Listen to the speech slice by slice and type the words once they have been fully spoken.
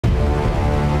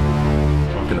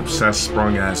obsessed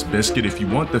sprung-ass biscuit. If you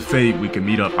want the fade, we can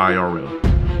meet up IRL.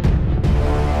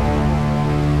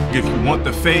 If you want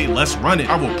the fade, let's run it.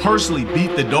 I will personally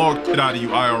beat the dog shit out of you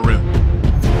IRL.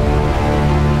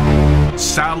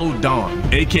 Sallow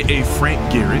Don, aka Frank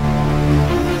Garrett,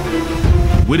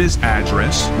 with his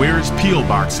address, where his P.O.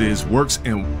 box is, works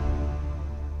in.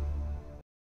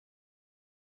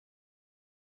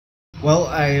 Well,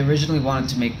 I originally wanted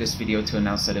to make this video to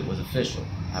announce that it was official.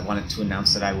 I wanted to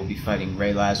announce that I will be fighting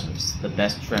Ray Lazarus, the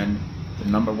best friend, the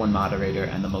 #1 moderator,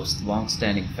 and the most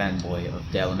long-standing fanboy of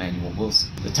Dale Emmanuel Wilson.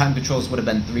 The time controls would have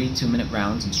been 3 2-minute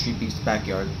rounds in StreetBeefs'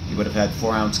 backyard. He would have had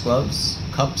 4-ounce gloves,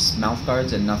 cups, mouth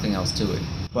guards, and nothing else to it.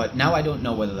 But now I don't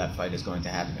know whether that fight is going to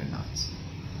happen or not.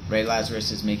 Ray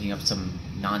Lazarus is making up some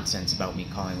nonsense about me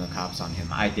calling the cops on him.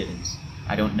 I didn't.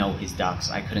 I don't know his docs.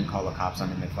 I couldn't call the cops on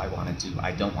him if I wanted to.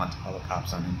 I don't want to call the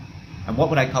cops on him. And what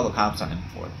would I call the cops on him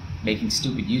for? Making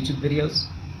stupid YouTube videos?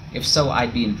 If so,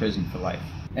 I'd be in prison for life.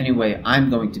 Anyway, I'm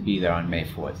going to be there on May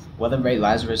 4th. Whether Ray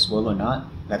Lazarus will or not,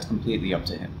 that's completely up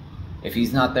to him. If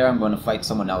he's not there, I'm going to fight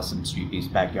someone else in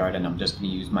StreetBeefs' backyard, and I'm just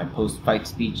going to use my post-fight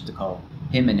speech to call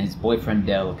him and his boyfriend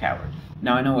Dale a coward.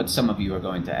 Now, I know what some of you are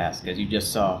going to ask. As you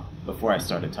just saw before I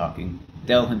started talking,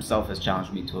 Dale himself has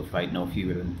challenged me to a fight no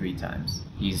fewer than 3 times.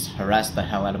 He's harassed the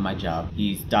hell out of my job.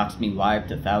 He's doxed me live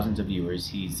to thousands of viewers.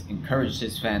 He's encouraged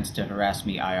his fans to harass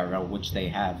me IRL, which they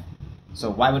have.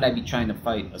 So why would I be trying to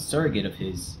fight a surrogate of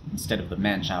his instead of the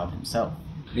man-child himself?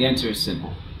 The answer is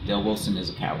simple. Dale Wilson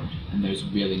is a coward, and there's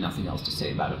really nothing else to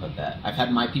say about it but that. I've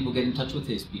had my people get in touch with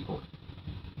his people.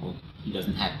 Well, he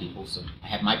doesn't have people, so I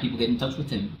had my people get in touch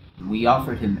with him. And we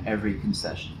offered him every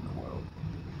concession in the world.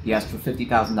 He asked for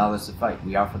 $50,000 to fight.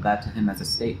 We offered that to him as a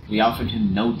stake. We offered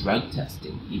him no drug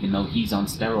testing, even though he's on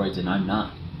steroids and I'm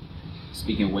not.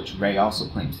 Speaking of which, Ray also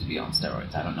claims to be on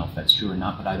steroids. I don't know if that's true or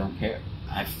not, but I don't care.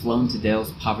 I've flown to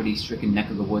Dale's poverty-stricken neck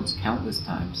of the woods countless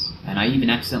times, and I even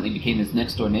accidentally became his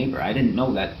next-door neighbor. I didn't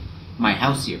know that my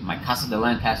house here, my Casa de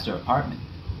Lancaster apartment,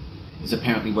 is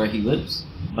apparently where he lives.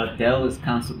 But Dale is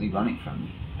constantly running from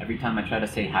me. Every time I try to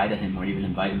say hi to him or even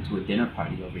invite him to a dinner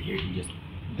party over here, he just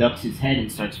ducks his head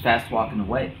and starts fast-walking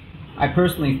away. I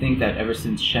personally think that ever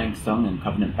since Shang Tsung and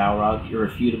Covenant Balrog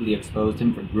irrefutably exposed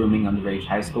him for grooming underage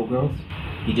high school girls,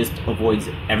 he just avoids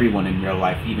everyone in real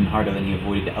life even harder than he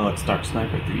avoided the Alex Stark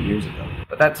Sniper 3 years ago.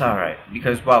 But that's alright,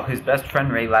 because while his best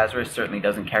friend Ray Lazarus certainly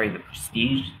doesn't carry the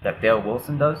prestige that Dale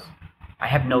Wilson does, I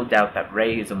have no doubt that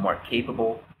Ray is a more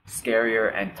capable,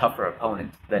 scarier, and tougher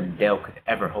opponent than Dale could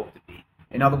ever hope to be.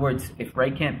 In other words, if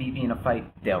Ray can't beat me in a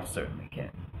fight, Dale certainly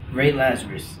can. Ray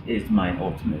Lazarus is my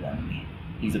ultimate enemy.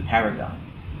 He's a paragon.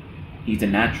 He's a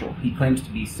natural. He claims to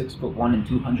be 6'1" and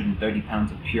 230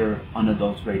 pounds of pure,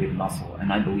 unadulterated muscle,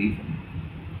 and I believe him.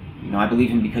 You know, I believe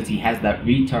him because he has that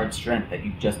retard strength that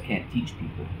you just can't teach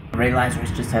people. Ray Lazarus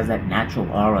just has that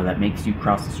natural aura that makes you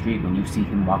cross the street when you see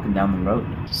him walking down the road.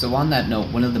 So on that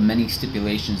note, one of the many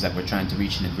stipulations that we're trying to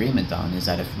reach an agreement on is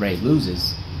that if Ray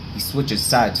loses, he switches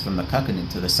sides from the Cuckin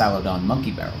to the Sallow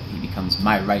monkey barrel. He becomes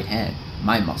my right hand,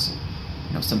 my muscle.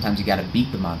 You know, sometimes you gotta beat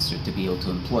the monster to be able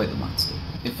to employ the monster.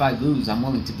 If I lose, I'm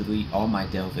willing to delete all my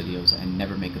Dale videos and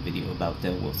never make a video about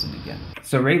Dale Wilson again.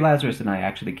 So Ray Lazarus and I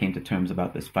actually came to terms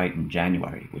about this fight in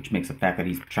January, which makes the fact that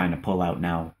he's trying to pull out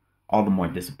now all the more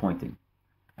disappointing.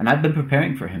 And I've been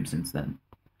preparing for him since then.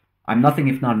 I'm nothing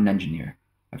if not an engineer.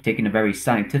 I've taken a very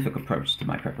scientific approach to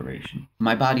my preparation.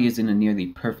 My body is in a nearly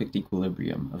perfect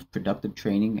equilibrium of productive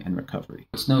training and recovery.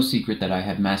 It's no secret that I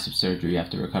had massive surgery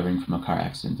after recovering from a car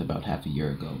accident about half a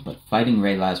year ago, but fighting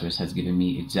Ray Lazarus has given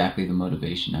me exactly the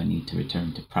motivation I need to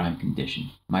return to prime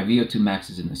condition. My VO2 max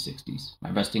is in the 60s. My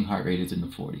resting heart rate is in the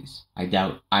 40s. I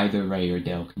doubt either Ray or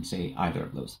Dale can say either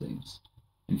of those things.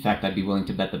 In fact, I'd be willing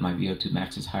to bet that my VO2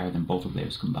 max is higher than both of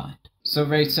theirs combined. So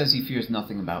Ray says he fears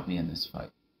nothing about me in this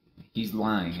fight. He's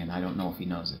lying, and I don't know if he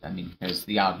knows it. I mean, there's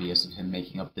the obvious of him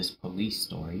making up this police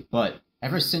story, but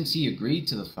ever since he agreed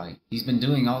to the fight, he's been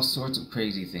doing all sorts of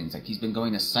crazy things. Like, he's been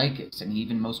going to psychics, and he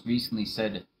even most recently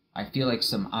said, I feel like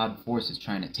some odd force is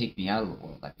trying to take me out of the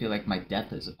world. I feel like my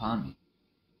death is upon me.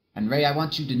 And Ray, I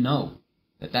want you to know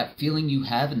that that feeling you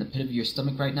have in the pit of your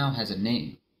stomach right now has a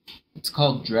name. It's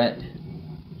called dread.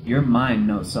 Your mind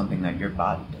knows something that your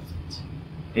body doesn't.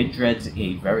 It dreads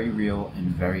a very real and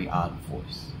very odd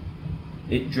force.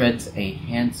 It dreads a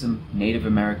handsome Native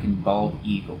American bald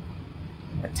eagle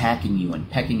attacking you and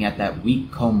pecking at that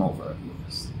weak comb-over of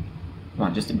yours. Come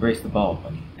on, just embrace the bald,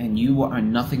 buddy. And you are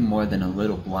nothing more than a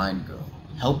little blind girl,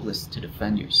 helpless to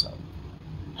defend yourself,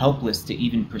 helpless to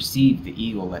even perceive the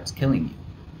eagle that's killing you.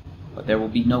 But there will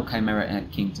be no Chimera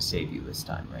Ant King to save you this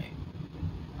time, Ray.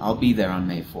 I'll be there on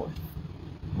May 4th.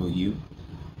 Will you?